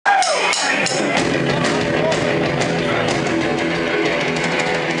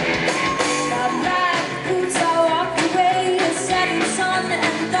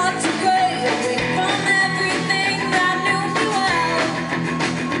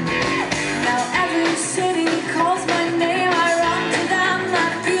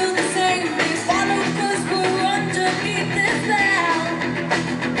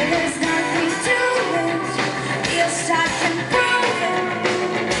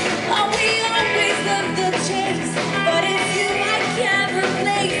chase, but it's you I can't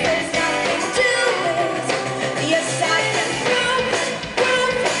replace. There's nothing to it. Yes, I can prove it,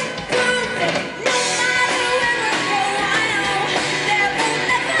 prove it, prove it. No matter where I go, I know there will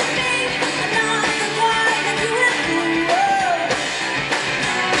never be another one like you and me.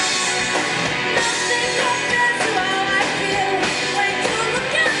 Nothing compares to how I feel when you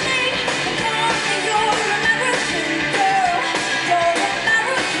look at me and tell me you're American girl. You're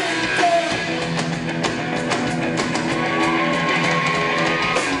American girl.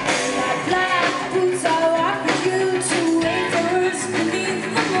 My black boots, I walk with you to wafers beneath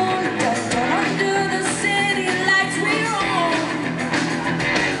the moon. Down under the city lights we roam.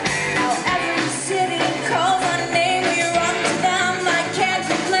 Now every city calls our name. We run to them. I can't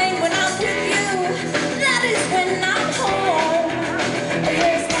complain when I'm with you. That is when I'm home.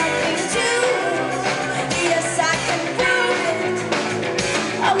 There's nothing to it. Yes, I can prove it.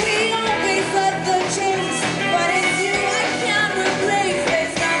 We always let the chase, but it's you I can't replace.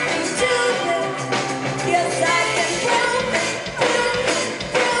 There's nothing to it. Yes, I can prove it, prove it,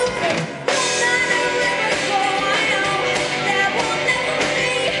 prove it. No matter where I go, I know there will never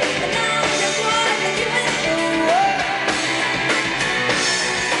be another one like you and me.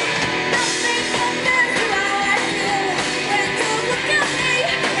 Nothing compares to how I feel when you look at me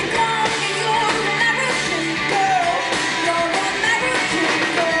and call me your American girl. Your American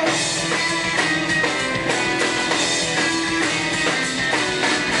girl.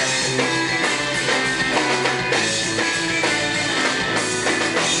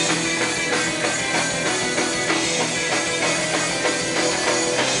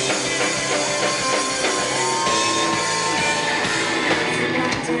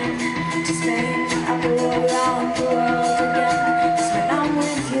 To Spain, I go around the world again. 'Cause when I'm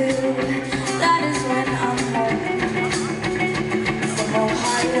with you, that is when I'm home. From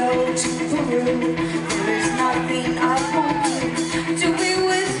Ohio to Peru, there is nothing I won't do to be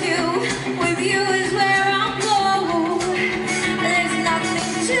with you. With you is where I'll go. There's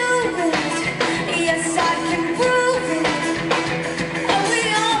nothing to it. Yes, I can prove it. We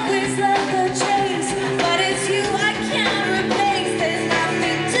always love the chase, but it's you I can't replace. There's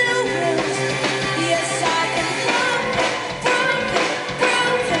nothing to it. Yes, I can prove it, prove it,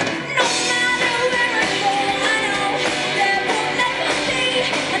 prove it. No matter where I go, I know there will never be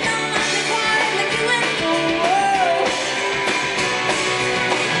another quite like you and me.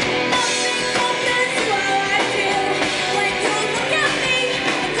 Nothing compares to how I feel when you look at me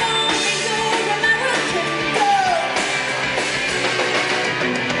and call me your American girl.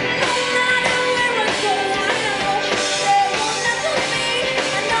 No matter where I go, I know there will never be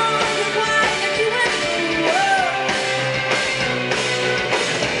another quite like you and me.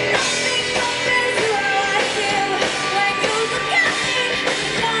 Nothing compares to how I feel when you look at me and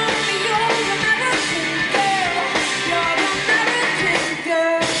call me your American girl. Your American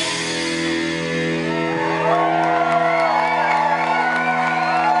girl.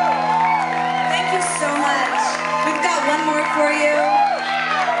 Thank you so much. We've got one more for you.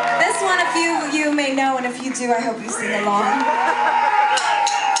 This one, a few of you may know, and if you do, I hope you sing along.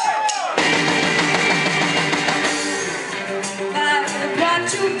 Got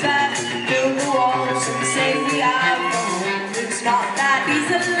to back, build the walls and say we have no hope. It's not that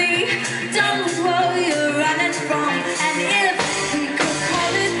easily done with what you're running from. And if we could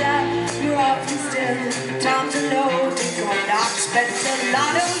call it that, you're often still time to know that you're not spent a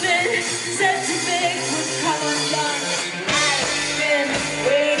lot of it. Said too big would come undone. I've been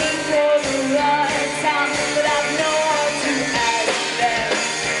waiting for the right time, but I've no one to ask them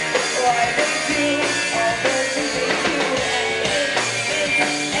why they do all the things they do. And if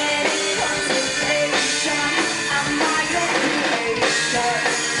any consolation, I'm my own creation.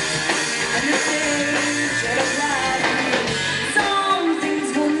 And the things that apply to me, some things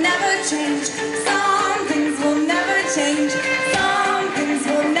will never change. Some things will never change. Some things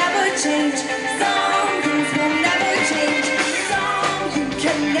will never change. Some things will never change. Some you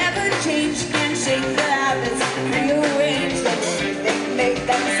can never change. Can't shake the habits, rearrange the way they make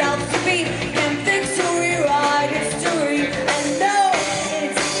themselves to be. Can't fix or rewrite history. And no,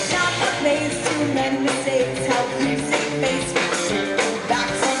 it's not my place. Too many mistakes. How can you say face? Back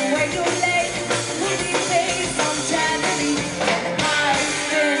from where you lay. Movie based on tragedy. And I've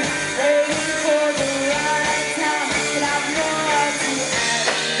been waiting for the right time, but I've no right to ask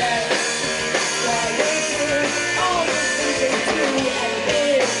them why they do all the things they do. And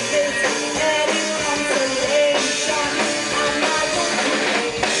if it's any consolation,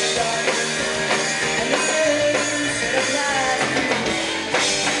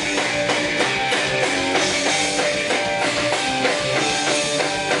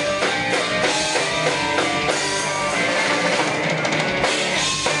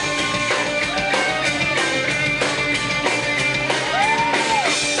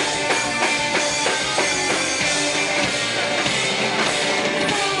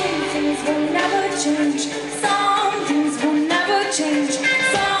 change. Some things will never change.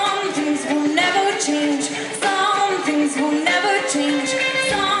 Some things will never change. Some things will never change.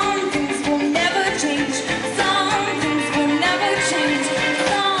 Some things will never change. Some things will never change.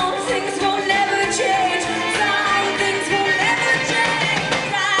 Some things will never change. Some things will never change.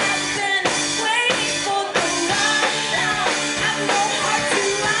 I've been waiting for the right now. I've no heart to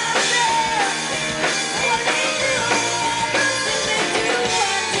answer. What they do, everything they do,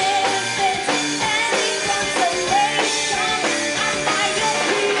 I didn't fit any consolation. I'm by your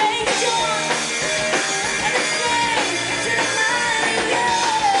creation, and it's strange to find you.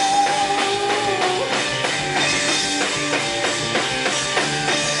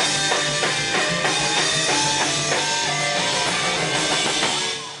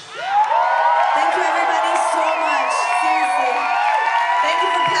 Thank you everybody so much, seriously. Thank you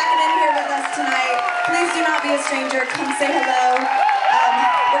for packing in here with us tonight. Please do not be a stranger, come say hello.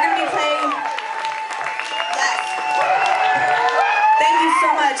 We're gonna be playing, yes. Thank you so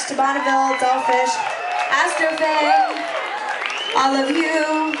much to Bonneville, Dollfish, Astrofang, all of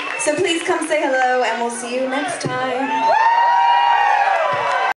you. So please come say hello and we'll see you next time.